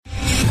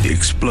The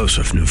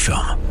explosive new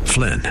film,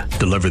 Flynn,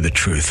 deliver the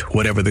truth,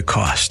 whatever the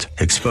cost,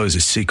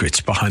 exposes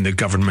secrets behind the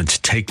government's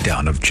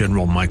takedown of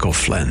General Michael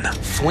Flynn.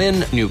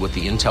 Flynn knew what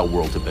the intel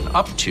world had been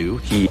up to.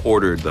 He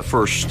ordered the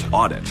first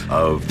audit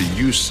of the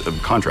use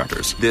of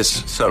contractors.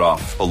 This set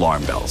off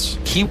alarm bells.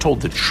 He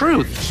told the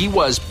truth. He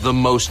was the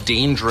most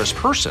dangerous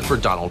person for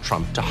Donald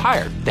Trump to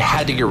hire. They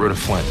had to get rid of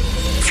Flynn.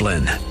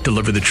 Flynn,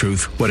 deliver the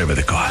truth, whatever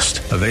the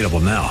cost. Available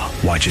now.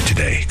 Watch it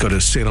today. Go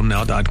to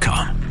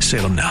salemnow.com.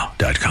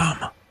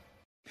 salemnow.com.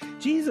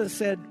 Jesus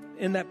said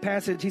in that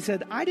passage, he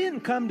said, I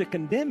didn't come to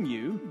condemn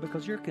you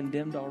because you're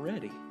condemned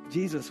already.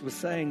 Jesus was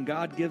saying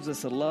God gives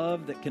us a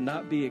love that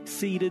cannot be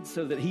exceeded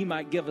so that he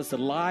might give us a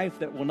life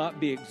that will not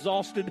be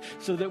exhausted,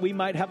 so that we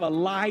might have a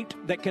light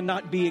that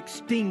cannot be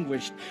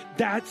extinguished.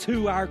 That's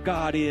who our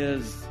God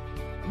is.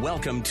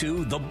 Welcome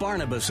to The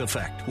Barnabas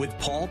Effect with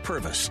Paul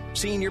Purvis,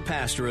 Senior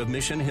Pastor of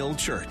Mission Hill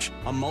Church,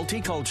 a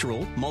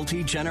multicultural,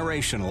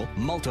 multi-generational,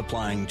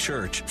 multiplying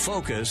church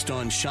focused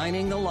on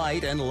shining the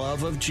light and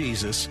love of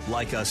Jesus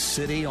like a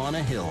city on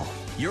a hill.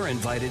 You're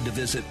invited to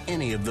visit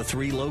any of the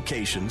 3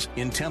 locations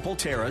in Temple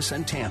Terrace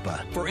and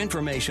Tampa. For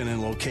information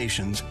and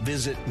locations,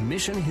 visit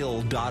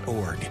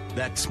missionhill.org.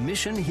 That's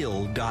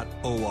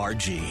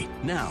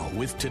missionhill.org. Now,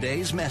 with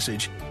today's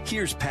message,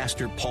 here's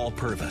Pastor Paul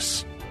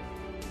Purvis.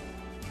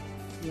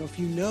 You know, if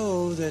you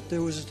know that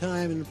there was a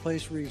time and a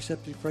place where you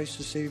accepted Christ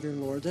as Savior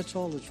and Lord, that's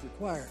all that's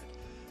required.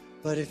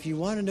 But if you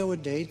want to know a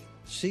date,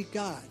 seek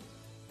God.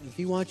 If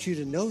he wants you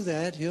to know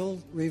that,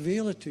 he'll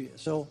reveal it to you.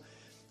 So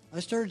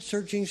I started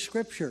searching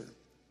Scripture.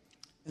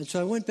 And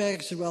so I went back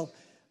and said, well,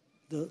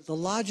 the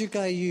logic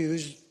I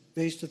used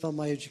based upon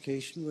my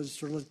education was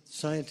sort of a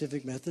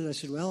scientific method. I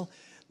said, well,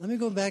 let me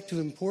go back to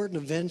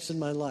important events in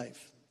my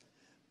life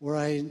where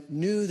I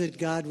knew that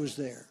God was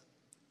there.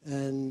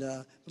 And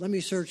let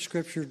me search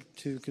Scripture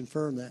to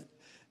confirm that,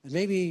 and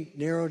maybe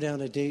narrow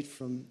down a date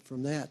from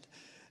that.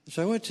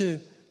 So I went to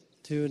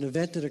an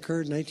event that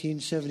occurred in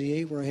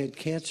 1978 where I had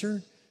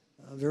cancer,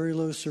 very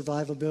low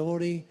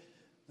survivability,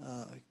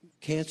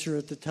 cancer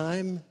at the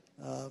time,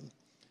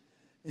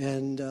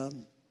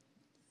 and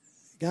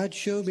God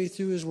showed me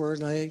through his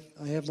word, and I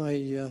have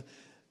my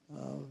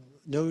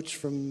notes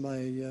from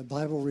my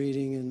Bible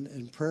reading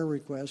and prayer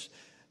requests.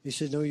 He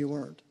said, no, you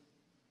weren't,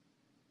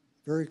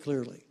 very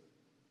clearly.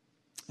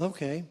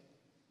 Okay.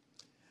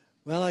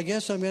 Well, I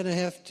guess I'm going to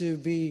have to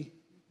be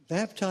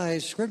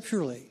baptized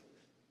scripturally,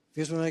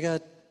 because when I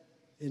got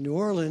in New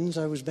Orleans,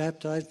 I was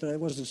baptized, but I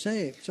wasn't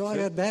saved. So I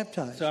got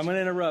baptized. So I'm going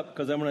to interrupt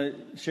because I'm going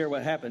to share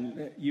what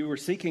happened. You were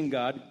seeking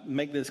God,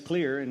 make this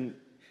clear, and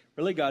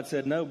really God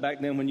said no. Back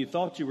then when you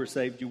thought you were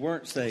saved, you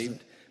weren't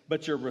saved.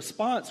 But your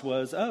response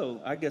was,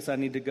 oh, I guess I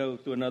need to go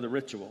through another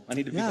ritual. I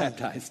need to be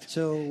baptized.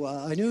 So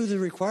I knew the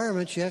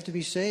requirements. You have to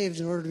be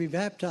saved in order to be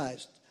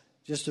baptized.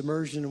 Just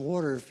immersion in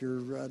water if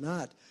you're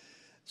not.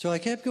 So I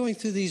kept going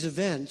through these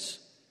events,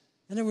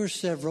 and there were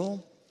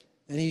several,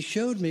 and he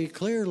showed me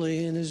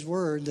clearly in his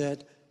word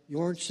that you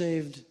weren't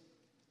saved.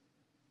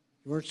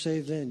 You weren't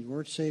saved then. You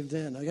weren't saved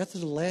then. I got to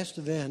the last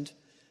event,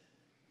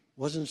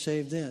 wasn't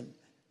saved then.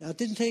 Now, it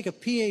didn't take a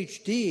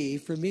PhD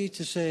for me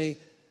to say,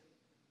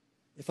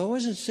 if I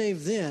wasn't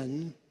saved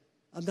then,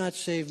 I'm not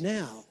saved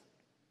now,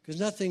 because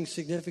nothing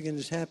significant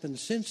has happened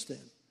since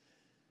then.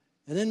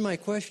 And then my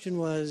question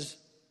was,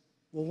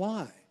 well,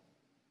 why?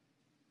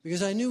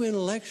 Because I knew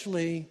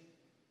intellectually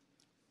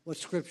what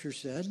Scripture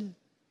said,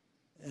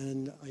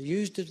 and I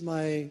used it in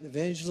my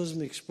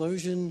evangelism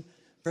explosion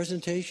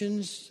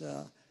presentations,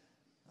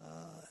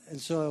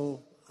 and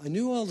so I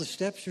knew all the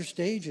steps or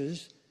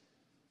stages,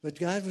 but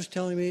God was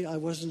telling me I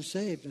wasn't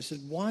saved. I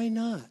said, why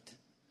not?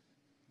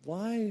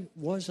 Why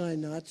was I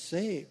not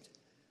saved?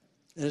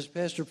 And as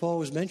Pastor Paul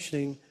was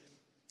mentioning,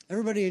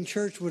 everybody in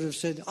church would have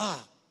said,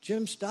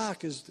 Jim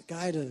Stock is the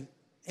guy to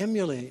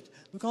emulate.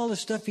 Look all the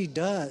stuff he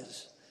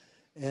does.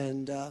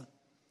 And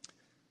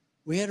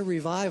we had a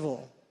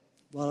revival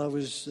while I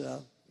was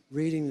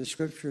reading the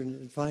Scripture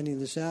and finding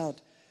this out.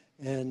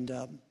 And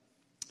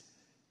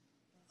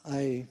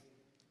the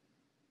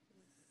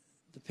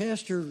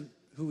pastor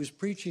who was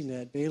preaching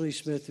that, Bailey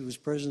Smith, who was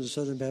president of the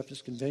Southern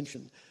Baptist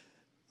Convention,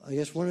 I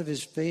guess one of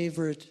his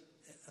favorite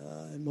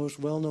and most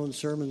well-known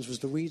sermons was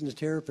the wheat and the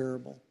tare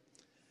parable.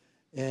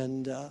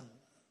 And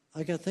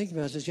I got thinking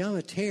about it. I said, I'm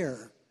a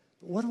tare.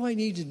 What do I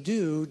need to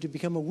do to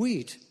become a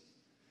wheat?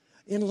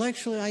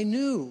 Intellectually, I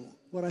knew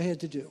what I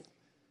had to do.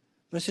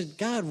 But I said,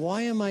 God,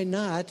 why don't I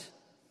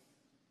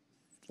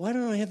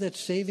have that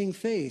saving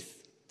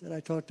faith that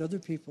I talked to other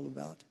people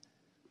about?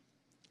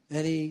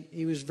 And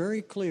he was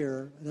very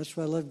clear, and that's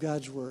why I love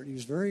God's word. He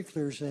was very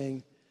clear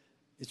saying,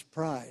 it's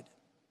pride.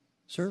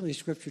 Certainly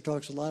Scripture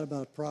talks a lot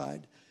about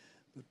pride,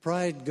 but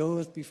pride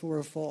goeth before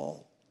a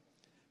fall.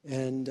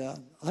 And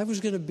I was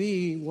going to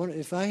be one.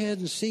 If I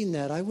hadn't seen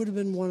that, I would have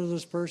been one of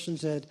those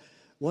persons that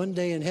one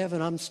day in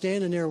heaven, I'm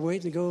standing there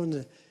waiting to go in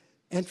the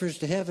entrance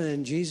to heaven,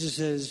 and Jesus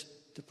says,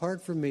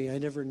 depart from me, I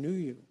never knew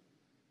you.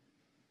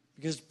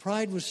 Because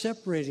pride was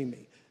separating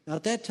me. Now,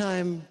 at that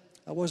time,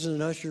 I wasn't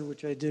an usher,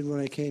 which I did when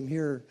I came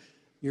here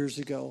years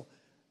ago.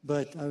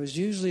 but I was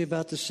usually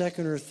about the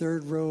second or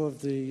third row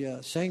of the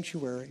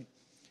sanctuary,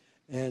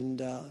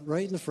 and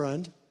right in the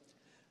front.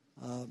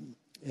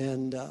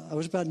 And I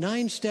was about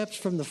 9 steps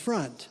from the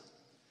front.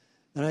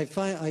 And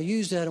I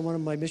used that on one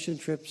of my mission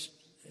trips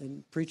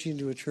and preaching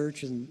to a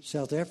church in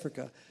South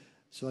Africa.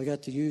 So I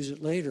got to use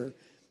it later.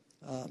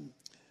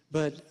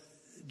 But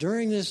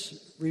during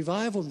this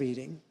revival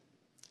meeting,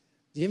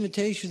 the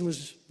invitation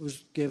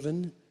was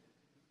given.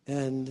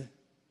 And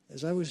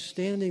as I was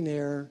standing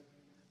there,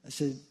 I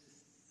said,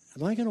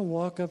 am I going to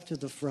walk up to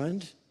the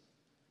front?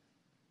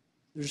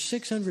 There's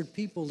 600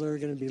 people that are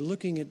going to be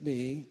looking at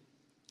me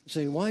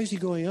saying, why is he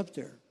going up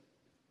there?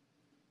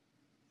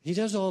 He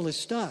does all this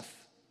stuff.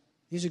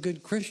 He's a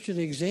good Christian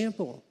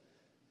example.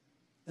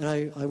 And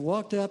I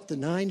walked up the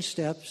 9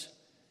 steps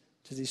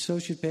to the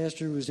associate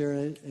pastor who was there,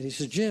 and he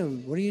said,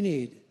 Jim, what do you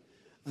need?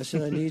 I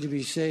said, I need to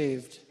be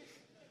saved.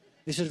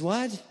 He said,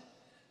 what?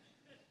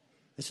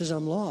 I said,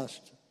 I'm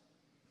lost.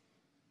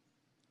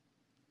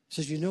 He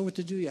says, you know what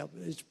to do? Yeah,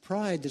 it's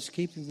pride that's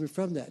keeping me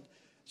from that.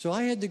 So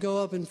I had to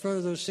go up in front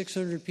of those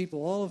 600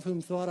 people, all of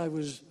whom thought I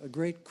was a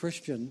great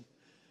Christian,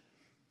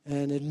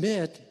 and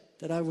admit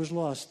that I was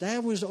lost.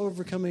 That was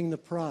overcoming the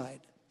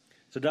pride.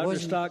 So, Dr.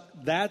 Stock,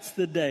 that's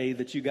the day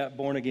that you got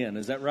born again.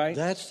 Is that right?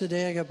 That's the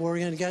day I got born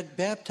again. I got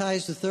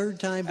baptized the 3rd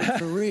time, but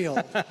for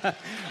real.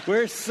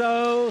 We're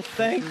so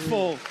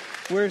thankful.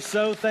 We're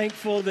so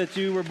thankful that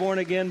you were born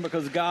again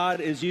because God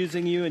is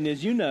using you. And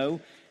as you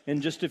know, in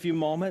just a few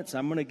moments,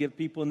 I'm going to give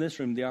people in this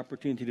room the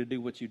opportunity to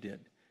do what you did,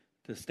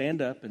 to stand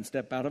up and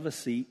step out of a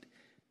seat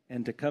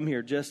and to come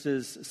here, just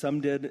as some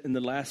did in the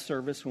last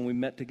service when we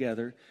met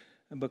together,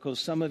 because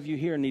some of you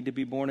here need to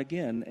be born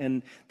again.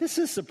 And this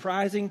is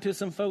surprising to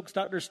some folks,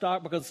 Dr.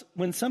 Stock, because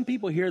when some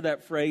people hear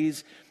that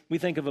phrase, we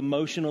think of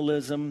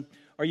emotionalism,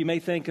 or you may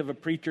think of a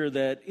preacher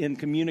that in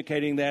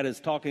communicating that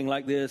is talking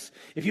like this: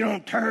 if you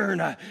don't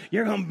turn,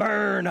 you're going to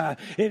burn.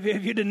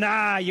 If you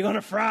deny, you're going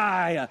to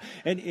fry.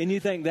 And you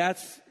think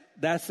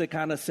that's the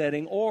kind of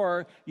setting.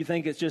 Or you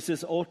think it's just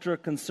this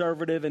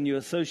ultra-conservative and you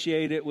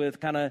associate it with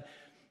kind of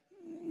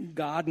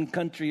God and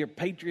country or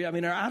patriot. I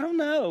mean, I don't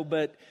know,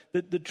 but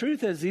the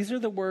truth is these are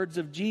the words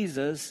of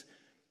Jesus,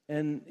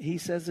 and he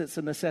says it's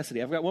a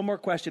necessity. I've got one more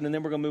question, and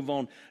then we're going to move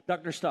on.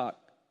 Dr. Stock,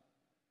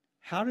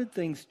 how did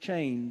things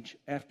change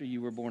after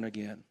you were born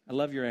again? I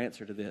love your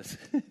answer to this.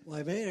 Well,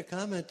 I made a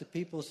comment to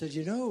people, said,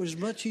 it was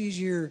much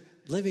easier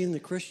living the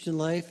Christian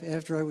life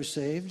after I was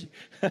saved.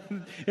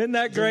 Isn't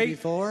that great? Than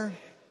before.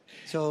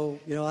 So,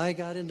 I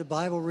got into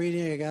Bible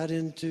reading, I got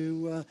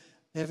into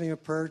having a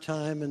prayer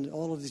time and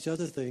all of these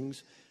other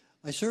things.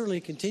 I certainly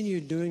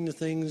continued doing the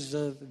things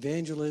of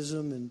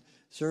evangelism and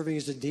serving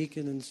as a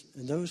deacon and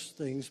those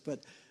things, but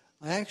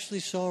I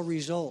actually saw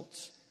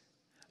results.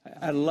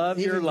 I love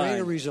your line. Even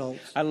greater results.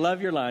 I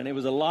love your line. It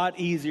was a lot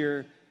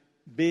easier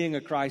being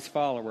a Christ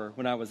follower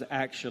when I was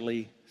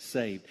actually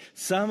saved.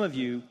 Some of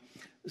you,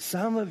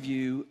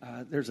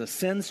 there's a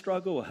sin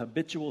struggle, a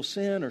habitual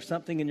sin or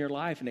something in your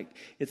life, and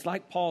it's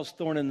like Paul's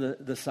thorn in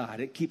the side.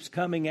 It keeps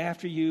coming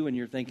after you, and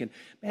you're thinking,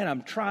 man,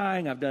 I'm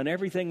trying. I've done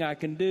everything I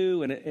can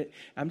do. And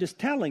I'm just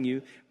telling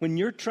you, when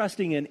you're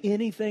trusting in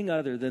anything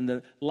other than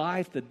the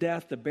life, the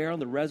death, the burial,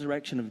 and the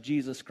resurrection of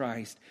Jesus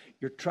Christ,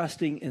 you're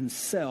trusting in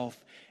self,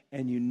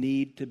 and you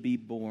need to be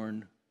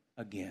born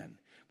again.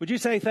 Would you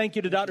say thank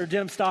you to Dr.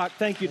 Jim Stock?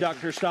 Thank you,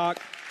 Dr. Stock.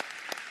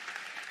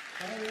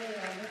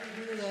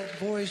 That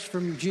voice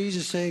from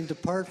Jesus saying,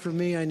 depart from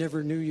me, I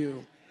never knew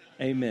you.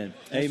 Amen.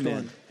 That's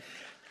Amen. fun.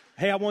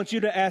 Hey, I want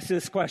you to ask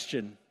this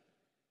question.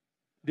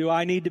 Do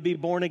I need to be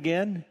born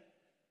again?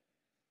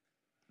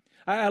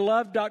 I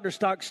love Dr.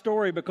 Stock's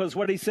story because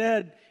what he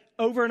said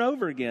over and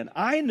over again,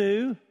 I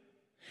knew.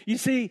 You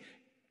see,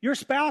 your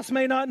spouse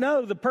may not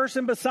know. The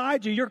person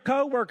beside you, your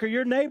coworker,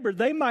 your neighbor,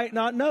 they might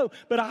not know.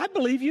 But I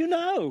believe you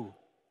know.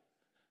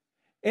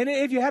 And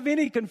if you have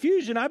any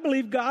confusion, I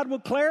believe God will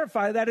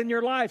clarify that in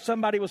your life.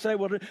 Somebody will say,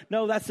 well,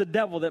 no, that's the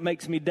devil that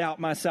makes me doubt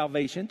my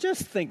salvation.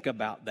 Just think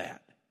about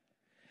that.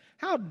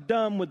 How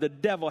dumb would the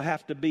devil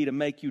have to be to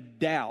make you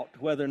doubt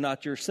whether or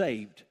not you're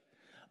saved?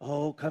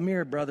 Oh, come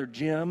here, Brother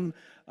Jim.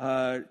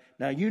 Now,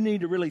 you need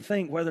to really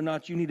think whether or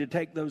not you need to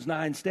take those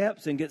 9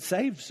 steps and get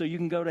saved so you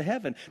can go to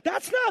heaven.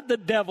 That's not the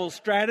devil's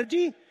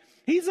strategy.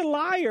 He's a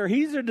liar.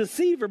 He's a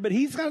deceiver, but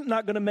he's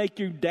not going to make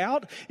you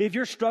doubt. If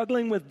you're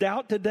struggling with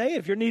doubt today,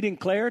 if you're needing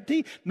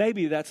clarity,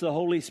 maybe that's the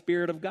Holy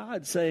Spirit of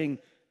God saying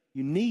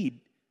you need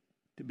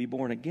to be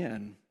born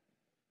again.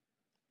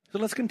 So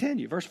let's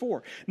continue. Verse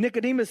 4.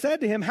 Nicodemus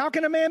said to him, how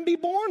can a man be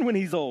born when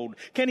he's old?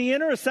 Can he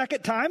enter a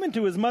second time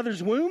into his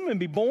mother's womb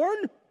and be born?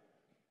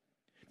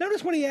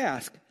 Notice what he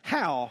asked.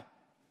 How?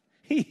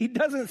 He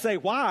doesn't say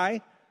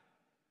why.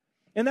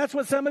 And that's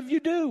what some of you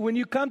do when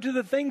you come to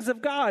the things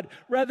of God.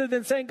 Rather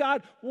than saying,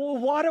 God, well,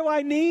 what do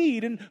I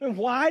need? And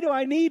why do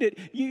I need it?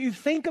 You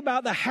think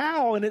about the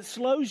how, and it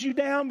slows you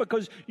down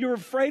because you're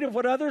afraid of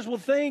what others will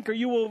think, or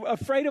you're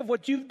afraid of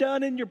what you've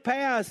done in your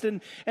past.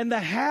 And the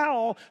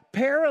how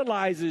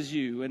paralyzes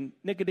you. In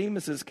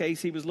Nicodemus's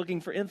case, he was looking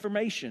for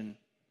information.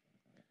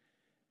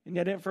 And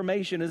yet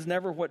information is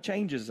never what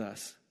changes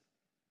us.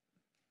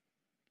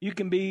 You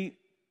can be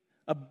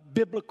a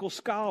biblical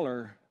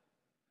scholar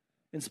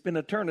and spend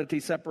eternity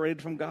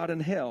separated from God in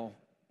hell.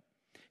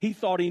 He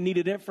thought he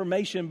needed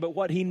information, but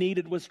what he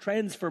needed was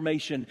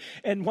transformation.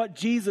 And what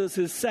Jesus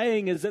is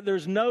saying is that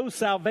there's no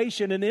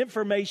salvation in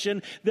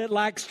information that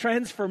lacks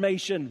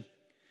transformation.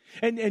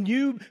 And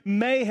you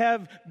may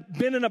have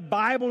been in a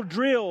Bible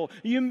drill.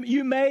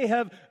 You may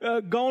have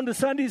gone to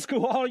Sunday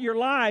school all your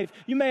life.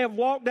 You may have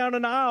walked down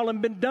an aisle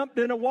and been dumped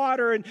in the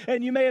water,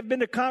 and you may have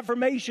been to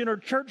confirmation or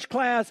church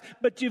class,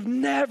 but you've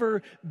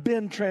never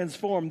been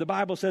transformed. The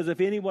Bible says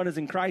if anyone is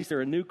in Christ,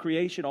 they're a new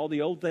creation. All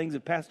the old things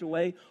have passed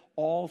away.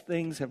 All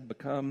things have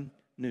become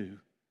new.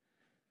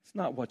 It's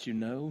not what you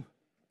know.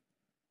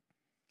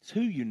 It's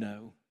who you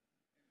know.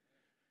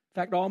 In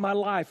fact, all my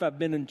life I've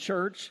been in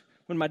church.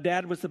 When my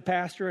dad was the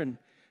pastor, and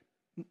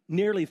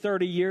nearly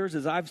 30 years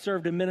as I've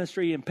served in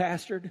ministry and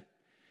pastored,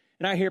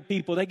 and I hear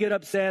people, they get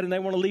upset and they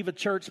want to leave a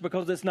church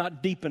because it's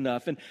not deep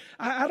enough. And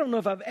I don't know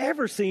if I've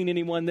ever seen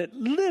anyone that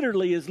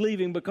literally is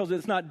leaving because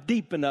it's not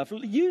deep enough.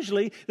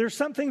 Usually there's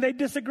something they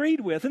disagreed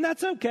with, and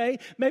that's okay.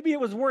 Maybe it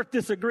was worth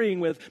disagreeing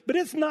with, but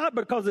it's not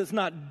because it's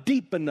not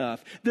deep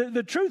enough.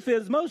 The truth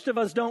is, most of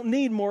us don't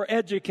need more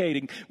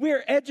educating.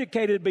 We're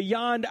educated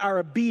beyond our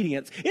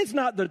obedience. It's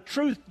not the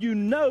truth you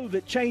know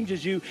that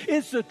changes you.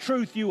 It's the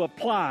truth you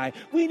apply.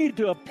 We need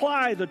to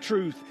apply the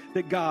truth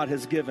that God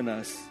has given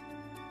us.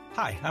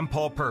 Hi, I'm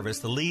Paul Purvis,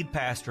 the lead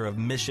pastor of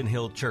Mission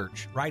Hill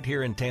Church, right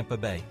here in Tampa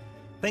Bay.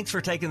 Thanks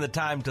for taking the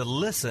time to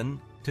listen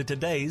to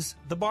today's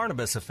The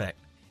Barnabas Effect.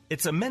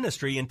 It's a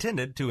ministry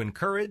intended to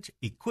encourage,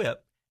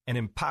 equip, and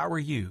empower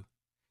you.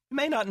 You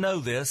may not know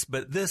this,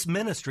 but this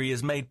ministry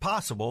is made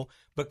possible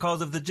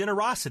because of the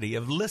generosity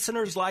of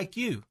listeners like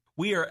you.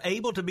 We are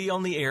able to be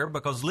on the air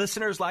because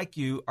listeners like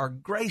you are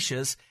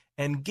gracious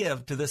and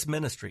give to this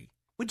ministry.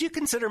 Would you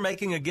consider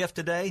making a gift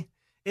today?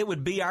 It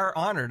would be our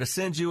honor to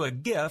send you a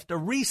gift, a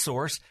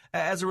resource,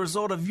 as a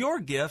result of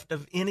your gift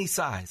of any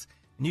size.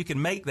 And you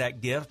can make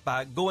that gift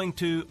by going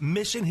to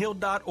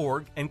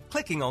missionhill.org and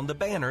clicking on the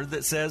banner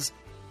that says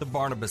The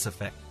Barnabas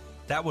Effect.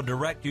 That will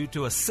direct you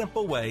to a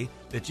simple way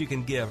that you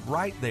can give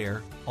right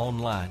there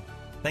online.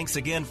 Thanks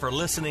again for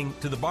listening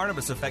to The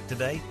Barnabas Effect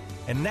today.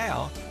 And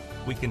now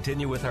we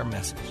continue with our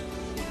message.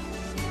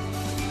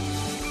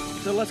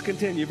 So let's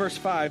continue. Verse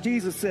 5,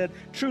 Jesus said,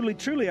 "Truly,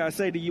 truly, I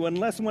say to you,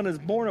 unless one is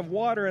born of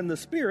water and the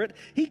Spirit,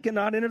 he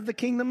cannot enter the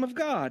kingdom of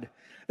God.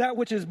 That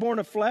which is born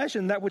of flesh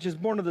and that which is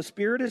born of the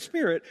Spirit is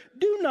spirit.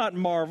 Do not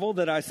marvel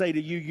that I say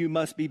to you, you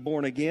must be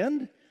born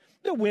again.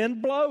 The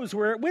wind blows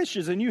where it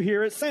wishes, and you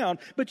hear its sound,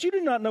 but you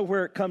do not know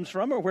where it comes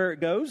from or where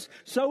it goes.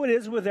 So it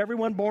is with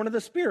everyone born of the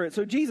Spirit."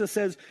 So Jesus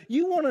says,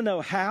 you want to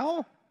know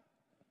how?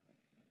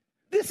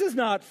 This is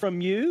not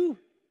from you.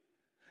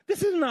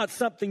 This is not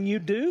something you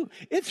do.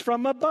 It's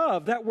from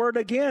above. That word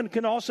again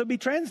can also be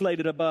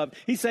translated above.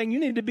 He's saying you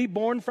need to be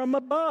born from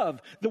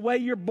above. The way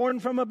you're born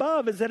from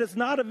above is that it's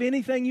not of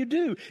anything you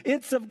do.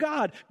 It's of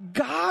God.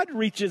 God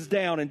reaches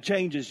down and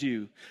changes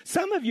you.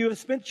 Some of you have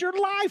spent your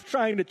life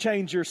trying to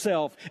change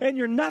yourself, and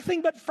you're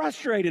nothing but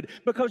frustrated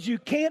because you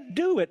can't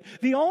do it.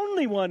 The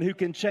only one who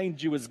can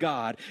change you is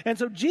God. And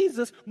so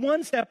Jesus,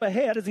 one step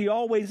ahead, as he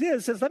always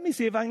is, says, let me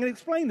see if I can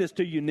explain this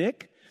to you,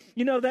 Nick.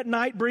 You know that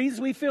night breeze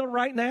we feel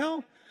right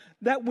now?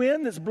 That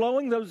wind that's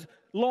blowing those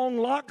long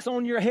locks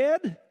on your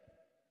head?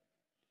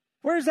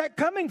 Where's that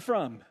coming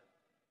from?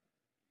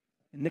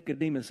 And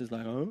Nicodemus is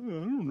like, oh,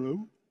 I don't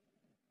know.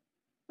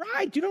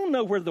 Right, you don't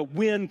know where the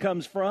wind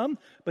comes from,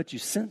 but you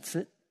sense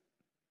it.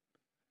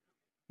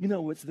 You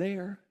know it's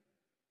there.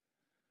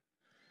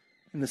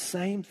 And the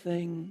same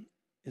thing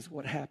is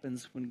what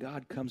happens when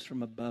God comes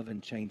from above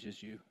and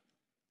changes you.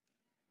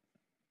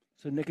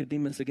 So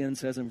Nicodemus again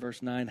says in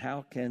verse 9,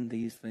 how can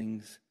these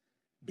things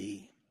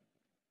be?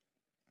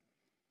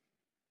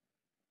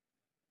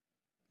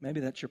 Maybe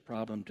that's your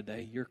problem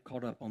today. You're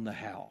caught up on the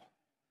how.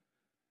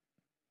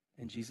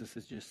 And Jesus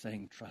is just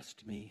saying,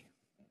 trust me.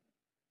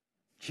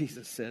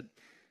 Jesus said,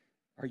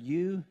 are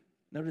you,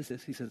 notice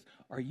this, he says,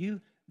 are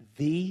you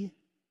the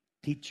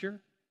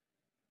teacher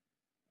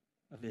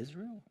of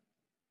Israel?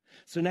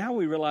 So now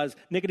we realize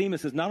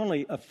Nicodemus is not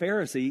only a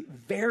Pharisee,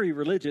 very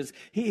religious.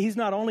 He's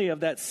not only of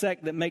that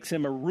sect that makes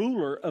him a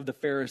ruler of the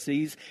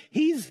Pharisees.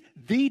 He's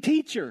the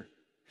teacher.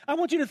 I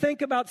want you to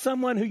think about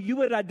someone who you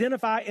would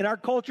identify in our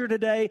culture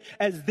today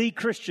as the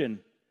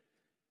Christian.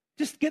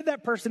 Just get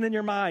that person in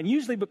your mind.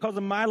 Usually because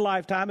of my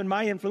lifetime and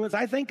my influence,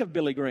 I think of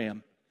Billy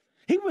Graham.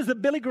 He was the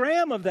Billy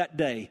Graham of that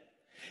day.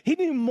 He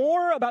knew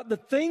more about the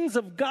things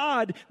of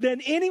God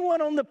than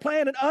anyone on the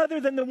planet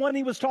other than the one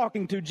he was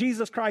talking to,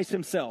 Jesus Christ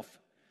himself.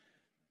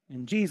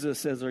 And Jesus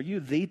says, are you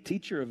the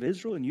teacher of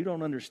Israel and you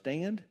don't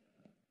understand?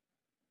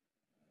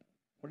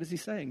 What is he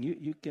saying?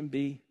 You can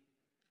be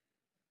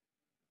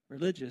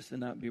religious and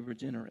not be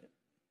regenerate.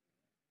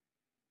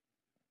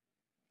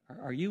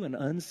 Are you an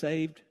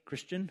unsaved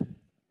Christian?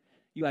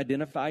 You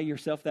identify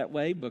yourself that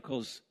way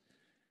because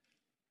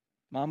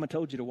Mama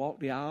told you to walk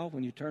the aisle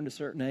when you turned a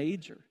certain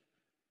age, or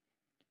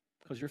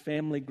because your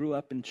family grew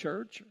up in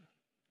church,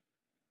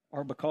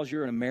 or because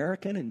you're an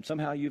American and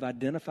somehow you've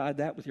identified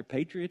that with your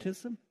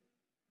patriotism?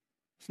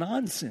 It's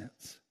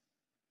nonsense.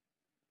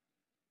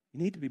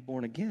 You need to be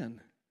born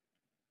again.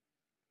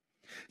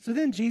 So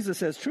then Jesus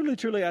says, truly,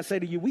 truly, I say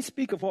to you, we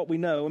speak of what we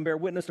know and bear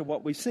witness to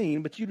what we've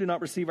seen, but you do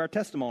not receive our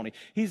testimony.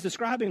 He's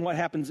describing what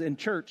happens in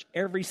church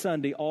every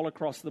Sunday all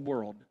across the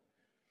world.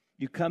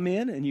 You come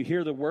in and you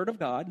hear the word of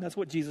God. That's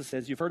what Jesus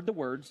says. You've heard the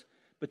words,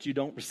 but you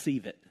don't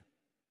receive it.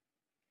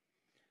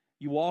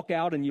 You walk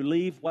out and you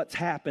leave what's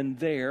happened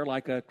there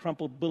like a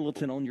crumpled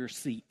bulletin on your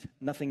seat.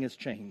 Nothing has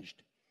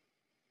changed.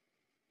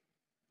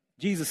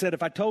 Jesus said,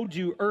 if I told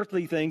you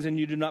earthly things and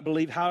you do not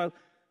believe, how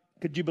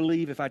could you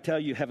believe if I tell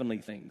you heavenly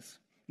things?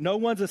 No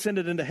one's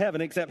ascended into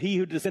heaven except he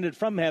who descended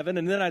from heaven.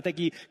 And then I think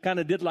he kind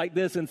of did like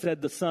this and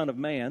said, the Son of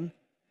Man.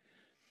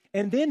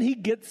 And then he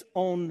gets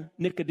on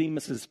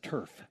Nicodemus's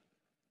turf.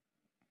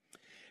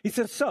 He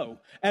says, so,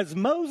 as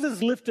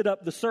Moses lifted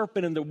up the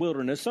serpent in the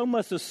wilderness, so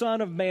must the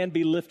Son of Man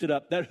be lifted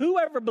up, that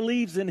whoever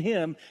believes in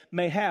him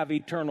may have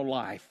eternal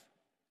life.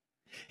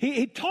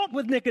 He talked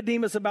with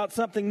Nicodemus about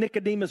something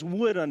Nicodemus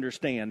would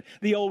understand,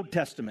 the Old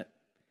Testament.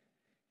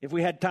 If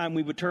we had time,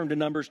 we would turn to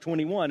Numbers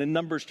 21. In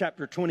Numbers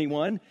chapter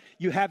 21,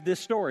 you have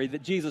this story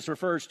that Jesus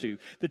refers to.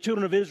 The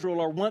children of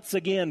Israel are once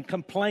again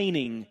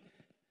complaining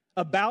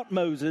about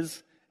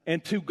Moses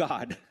and to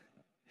God.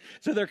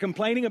 So they're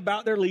complaining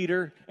about their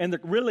leader, and they're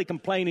really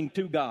complaining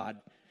to God.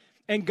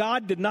 And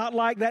God did not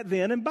like that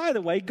then. And by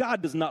the way,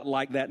 God does not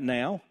like that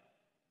now.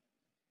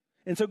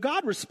 And so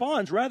God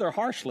responds rather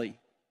harshly.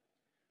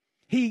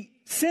 He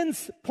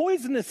sends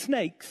poisonous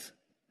snakes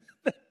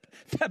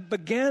that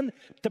began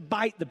to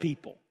bite the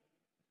people.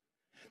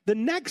 The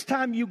next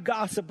time you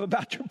gossip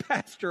about your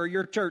pastor or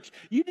your church,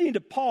 you need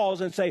to pause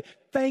and say,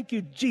 thank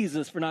you,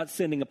 Jesus, for not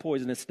sending a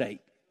poisonous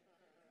snake.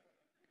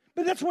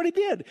 But that's what he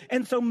did.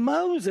 And so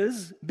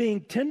Moses,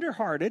 being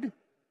tenderhearted,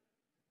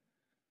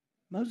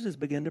 Moses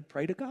began to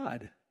pray to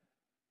God.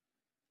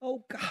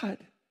 Oh, God,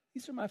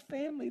 these are my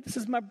family. This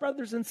is my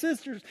brothers and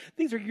sisters.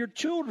 These are your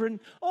children.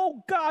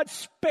 Oh, God,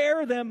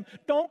 spare them.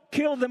 Don't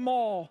kill them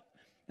all.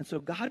 And so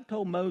God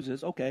told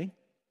Moses, okay,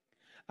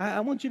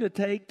 I want you to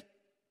take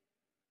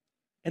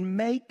and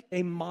make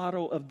a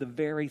model of the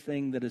very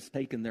thing that has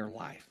taken their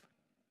life.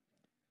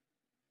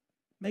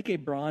 Make a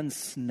bronze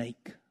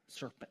snake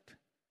serpent.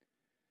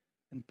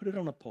 And put it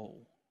on a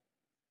pole.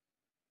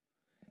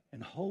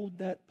 And hold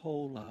that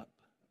pole up.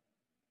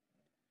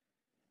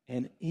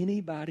 And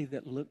anybody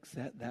that looks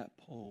at that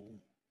pole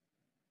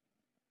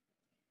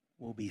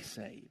will be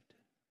saved.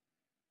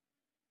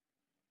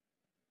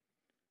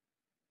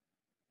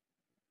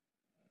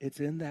 It's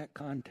in that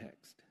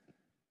context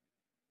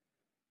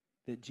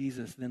that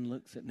Jesus then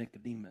looks at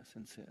Nicodemus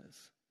and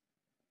says,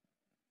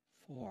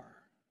 for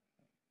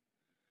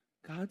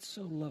God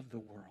so loved the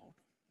world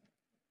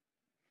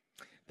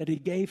that he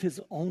gave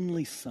his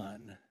only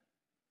Son,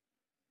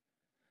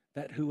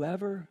 that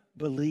whoever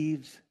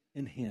believes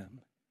in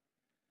him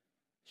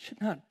should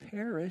not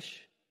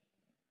perish,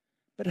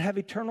 but have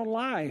eternal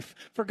life.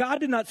 For God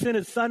did not send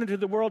his Son into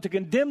the world to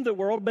condemn the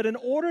world, but in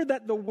order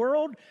that the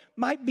world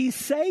might be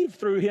saved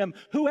through him.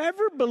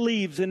 Whoever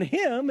believes in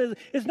him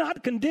is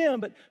not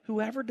condemned, but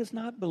whoever does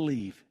not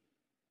believe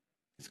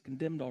is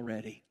condemned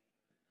already,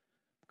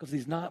 because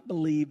he's not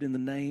believed in the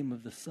name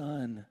of the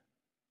Son,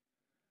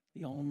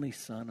 the only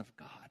Son of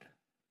God.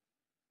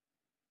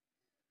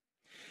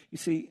 You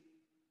see,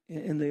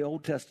 in the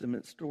Old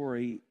Testament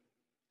story,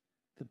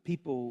 the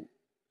people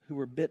who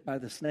were bit by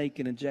the snake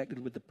and injected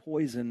with the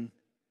poison,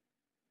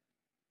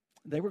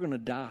 they were going to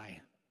die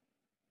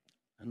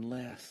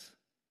unless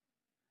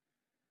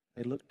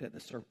they looked at the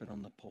serpent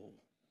on the pole.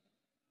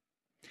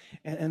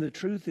 And the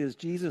truth is,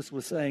 Jesus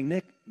was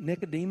saying,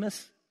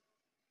 Nicodemus,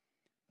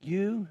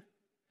 you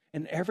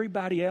and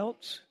everybody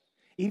else,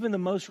 even the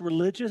most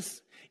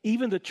religious,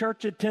 even the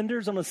church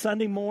attenders on a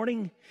Sunday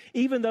morning,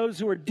 even those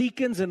who are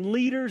deacons and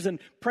leaders and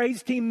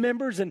praise team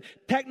members and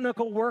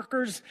technical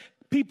workers,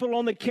 people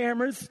on the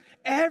cameras,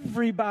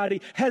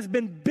 everybody has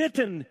been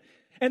bitten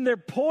and they're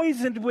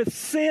poisoned with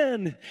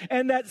sin,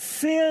 and that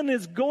sin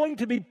is going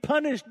to be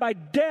punished by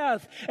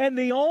death. And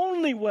the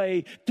only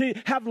way to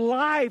have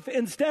life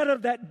instead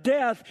of that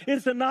death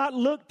is to not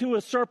look to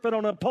a serpent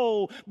on a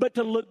pole, but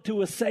to look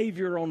to a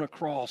Savior on a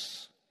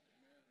cross.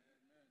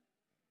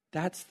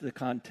 That's the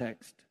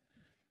context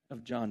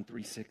of John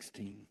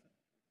 3:16.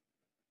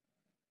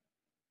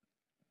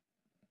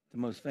 The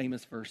most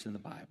famous verse in the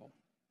Bible.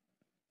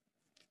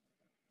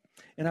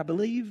 And I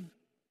believe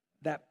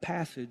that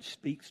passage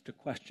speaks to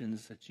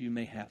questions that you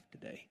may have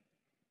today.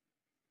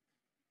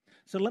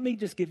 So let me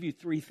just give you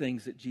 3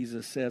 things that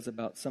Jesus says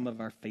about some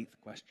of our faith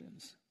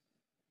questions.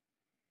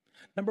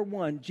 Number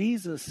 1,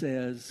 Jesus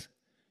says,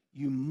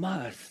 you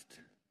must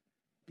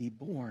be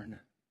born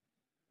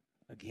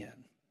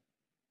again.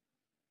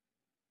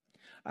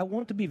 I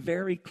want to be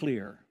very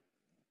clear.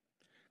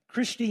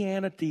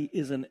 Christianity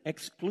is an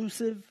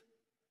exclusive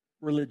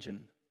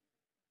religion.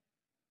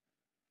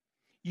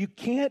 You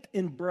can't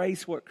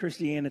embrace what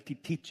Christianity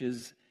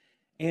teaches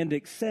and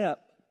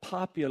accept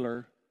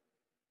popular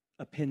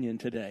opinion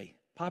today.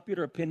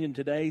 Popular opinion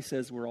today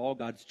says we're all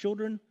God's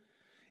children.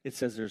 It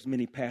says there's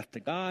many paths to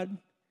God.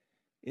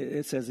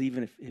 It says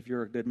even if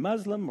you're a good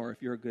Muslim or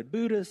if you're a good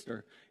Buddhist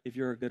or if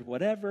you're a good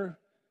whatever,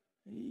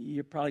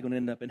 you're probably going to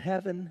end up in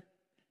heaven.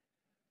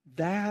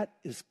 That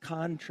is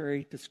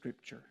contrary to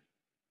Scripture.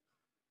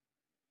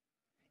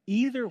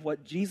 Either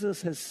what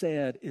Jesus has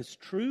said is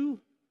true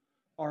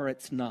or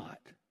it's not.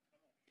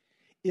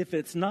 If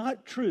it's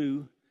not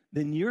true,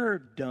 then you're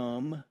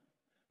dumb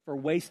for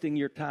wasting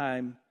your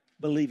time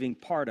believing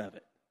part of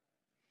it.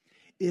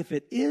 If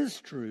it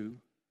is true,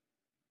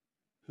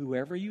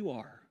 whoever you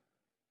are,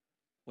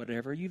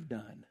 whatever you've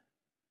done,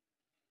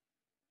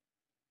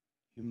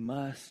 you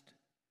must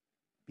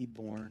be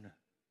born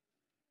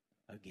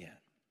again.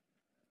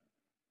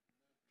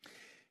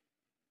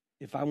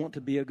 If I want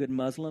to be a good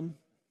Muslim,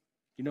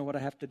 you know what I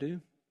have to do?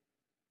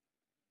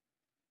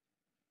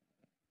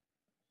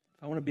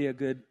 If I want to be a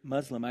good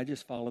Muslim, I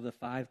just follow the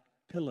 5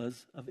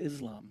 pillars of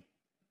Islam.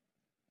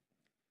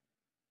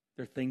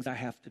 There are things I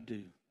have to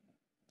do.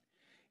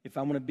 If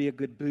I want to be a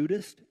good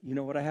Buddhist, you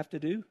know what I have to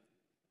do?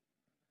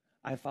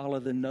 I follow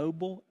the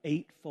Noble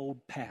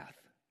Eightfold Path.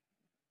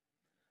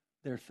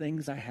 There are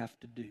things I have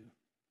to do.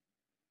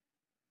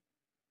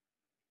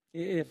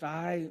 If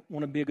I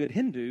want to be a good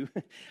Hindu,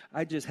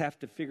 I just have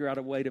to figure out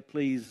a way to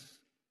please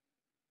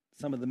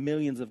some of the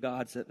millions of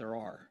gods that there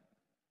are.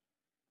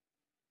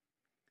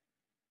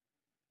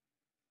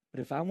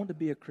 But if I want to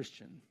be a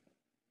Christian,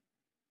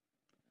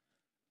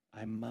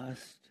 I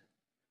must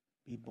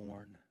be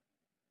born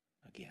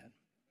again.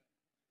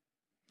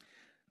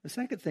 The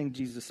second thing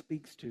Jesus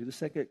speaks to, the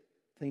second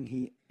thing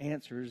he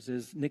answers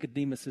is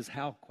Nicodemus's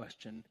how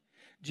question.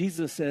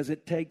 Jesus says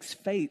it takes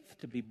faith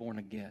to be born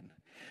again.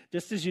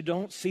 Just as you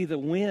don't see the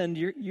wind,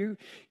 you're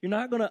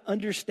not going to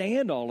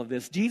understand all of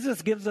this.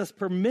 Jesus gives us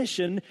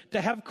permission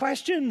to have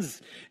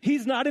questions.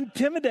 He's not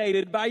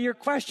intimidated by your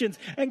questions.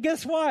 And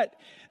guess what?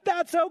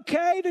 That's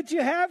okay that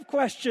you have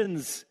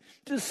questions.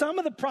 Some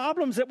of the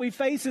problems that we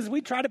face is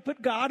we try to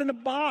put God in a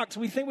box.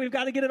 We think we've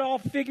got to get it all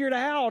figured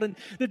out. And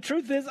the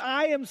truth is,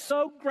 I am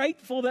so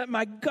grateful that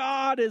my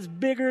God is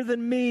bigger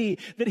than me,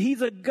 that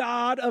he's a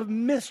God of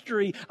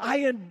mystery. I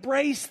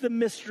embrace the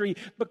mystery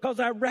because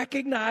I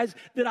recognize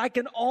that I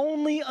can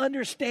only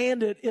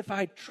understand it if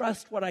I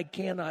trust what I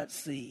cannot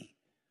see.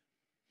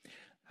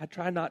 I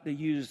try not to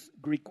use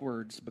Greek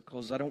words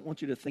because I don't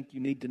want you to think you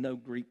need to know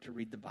Greek to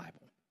read the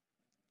Bible.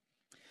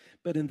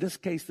 But in this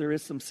case, there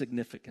is some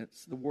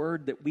significance. The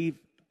word that we've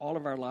all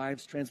of our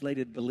lives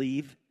translated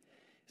believe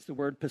is the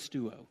word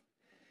pisteuo.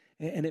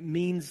 And it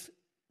means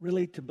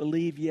really to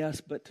believe,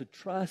 yes, but to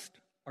trust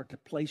or to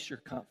place your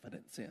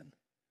confidence in.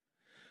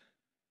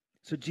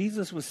 So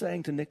Jesus was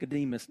saying to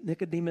Nicodemus,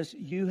 Nicodemus,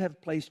 you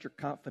have placed your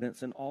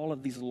confidence in all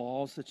of these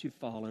laws that you've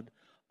followed,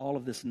 all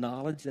of this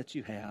knowledge that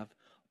you have,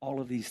 all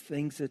of these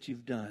things that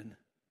you've done.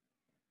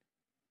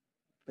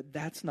 But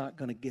that's not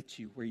going to get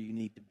you where you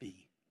need to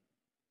be.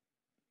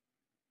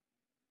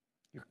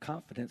 Your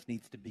confidence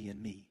needs to be in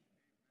me.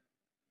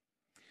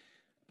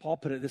 Paul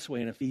put it this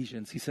way in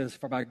Ephesians. He says,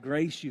 for by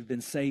grace you've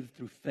been saved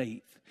through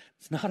faith.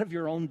 It's not of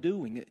your own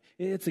doing.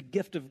 It's a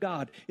gift of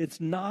God. It's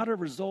not a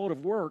result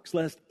of works,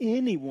 lest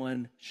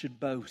anyone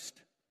should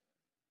boast.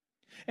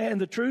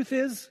 And the truth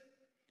is,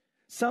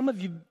 some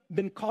of you have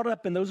been caught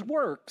up in those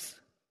works.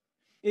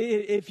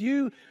 If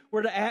you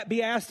were to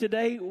be asked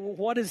today,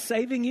 what is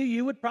saving you?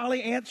 You would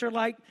probably answer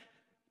like,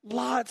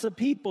 lots of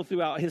people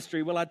throughout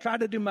history. Well, I try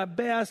to do my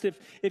best.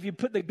 If you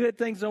put the good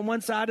things on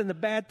one side and the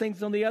bad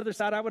things on the other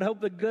side, I would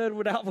hope the good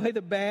would outweigh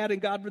the bad, and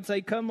God would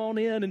say, come on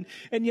in.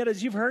 And yet,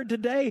 as you've heard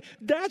today,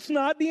 that's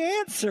not the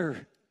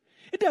answer.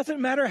 It doesn't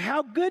matter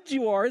how good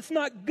you are. It's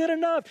not good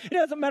enough. It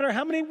doesn't matter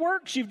how many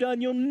works you've done.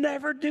 You'll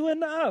never do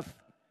enough.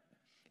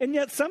 And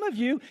yet some of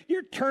you,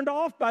 you're turned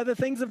off by the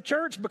things of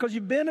church because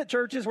you've been at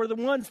churches where the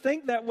ones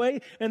think that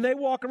way and they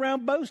walk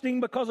around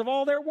boasting because of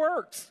all their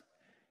works.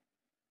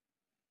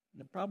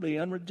 They're probably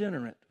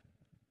unregenerate,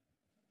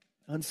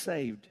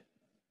 unsaved.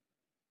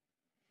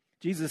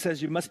 Jesus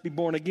says you must be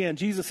born again.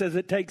 Jesus says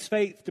it takes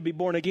faith to be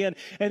born again.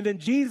 And then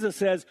Jesus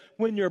says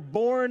when you're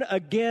born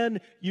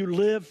again, you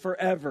live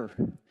forever.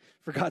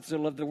 For God so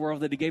loved the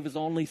world that he gave his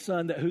only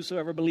son, that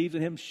whosoever believes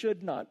in him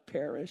should not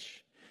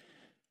perish,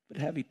 but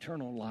have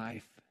eternal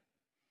life.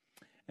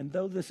 And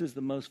though this is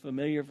the most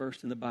familiar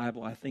verse in the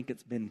Bible, I think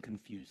it's been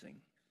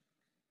confusing.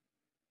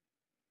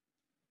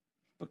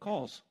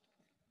 Because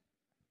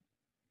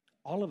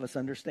all of us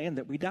understand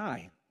that we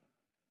die.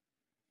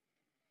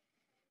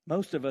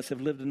 Most of us have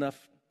lived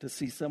enough to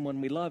see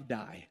someone we love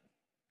die.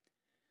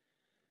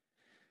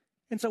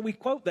 And so we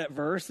quote that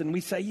verse and we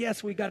say,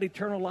 yes, we got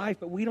eternal life,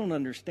 but we don't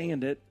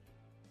understand it.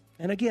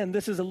 And again,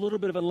 this is a little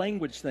bit of a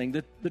language thing.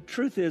 The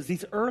truth is,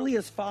 these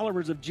earliest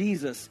followers of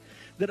Jesus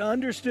that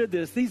understood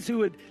this, these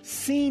who had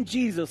seen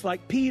Jesus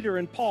like Peter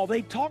and Paul,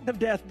 they talked of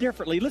death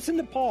differently. Listen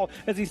to Paul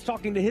as he's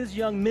talking to his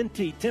young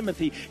mentee,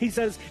 Timothy. He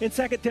says in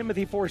 2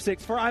 Timothy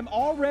 4:6, for I'm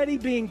already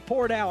being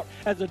poured out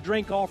as a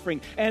drink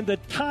offering, and the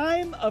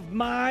time of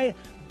my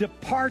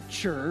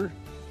departure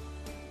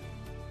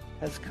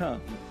has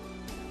come.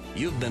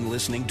 You've been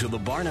listening to The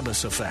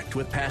Barnabas Effect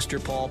with Pastor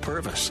Paul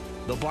Purvis.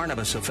 The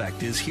Barnabas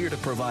Effect is here to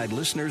provide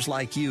listeners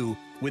like you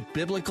with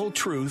biblical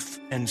truth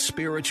and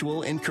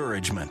spiritual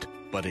encouragement.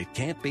 But it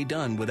can't be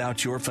done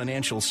without your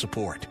financial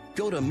support.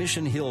 Go to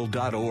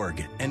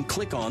missionhill.org and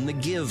click on the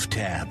Give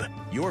tab.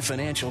 Your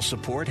financial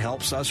support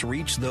helps us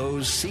reach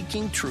those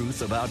seeking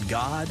truth about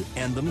God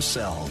and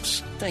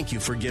themselves. Thank you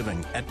for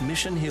giving at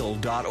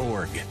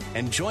missionhill.org.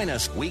 And join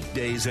us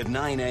weekdays at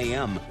 9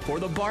 a.m. for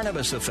The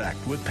Barnabas Effect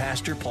with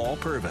Pastor Paul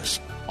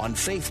Purvis on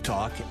Faith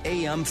Talk,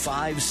 AM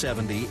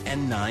 570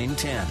 and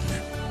 910.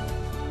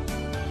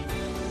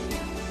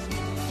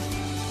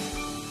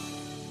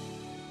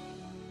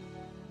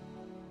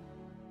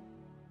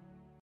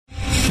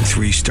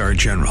 Three-star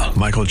General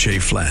Michael J.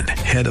 Flynn,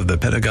 head of the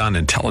Pentagon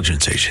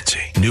Intelligence Agency,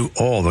 knew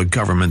all the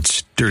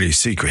government's dirty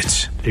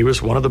secrets. He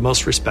was one of the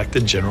most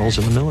respected generals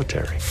in the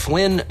military.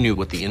 Flynn knew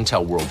what the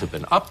intel world had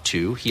been up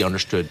to. He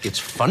understood its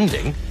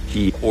funding.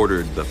 He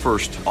ordered the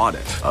first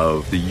audit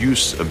of the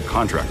use of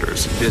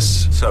contractors.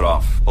 This set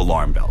off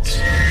alarm bells.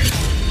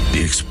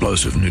 The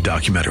explosive new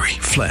documentary,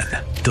 Flynn,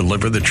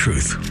 Deliver the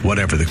Truth,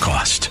 Whatever the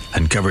Cost,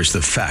 uncovers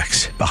the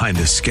facts behind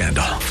this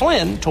scandal.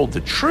 Flynn told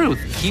the truth.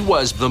 He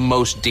was the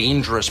most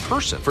dangerous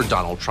person for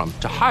Donald Trump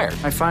to hire.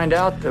 I find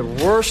out the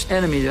worst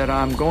enemy that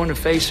I'm going to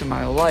face in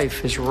my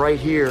life is right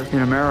here in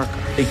America.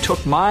 They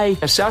took my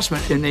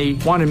assessment and they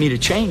wanted me to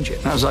change it.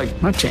 And I was like,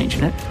 I'm not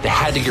changing it. They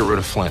had to get rid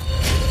of Flynn.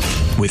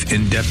 With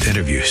in-depth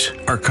interviews,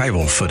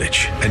 archival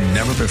footage, and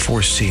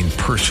never-before-seen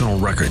personal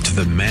records of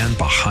the man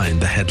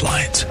behind the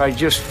headlines. I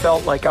just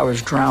felt like I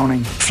was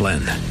drowning.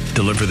 Flynn,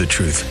 Deliver the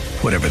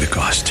Truth, Whatever the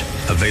Cost.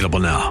 Available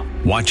now.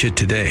 Watch it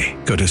today.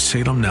 Go to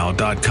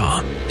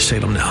salemnow.com.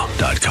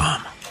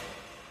 salemnow.com.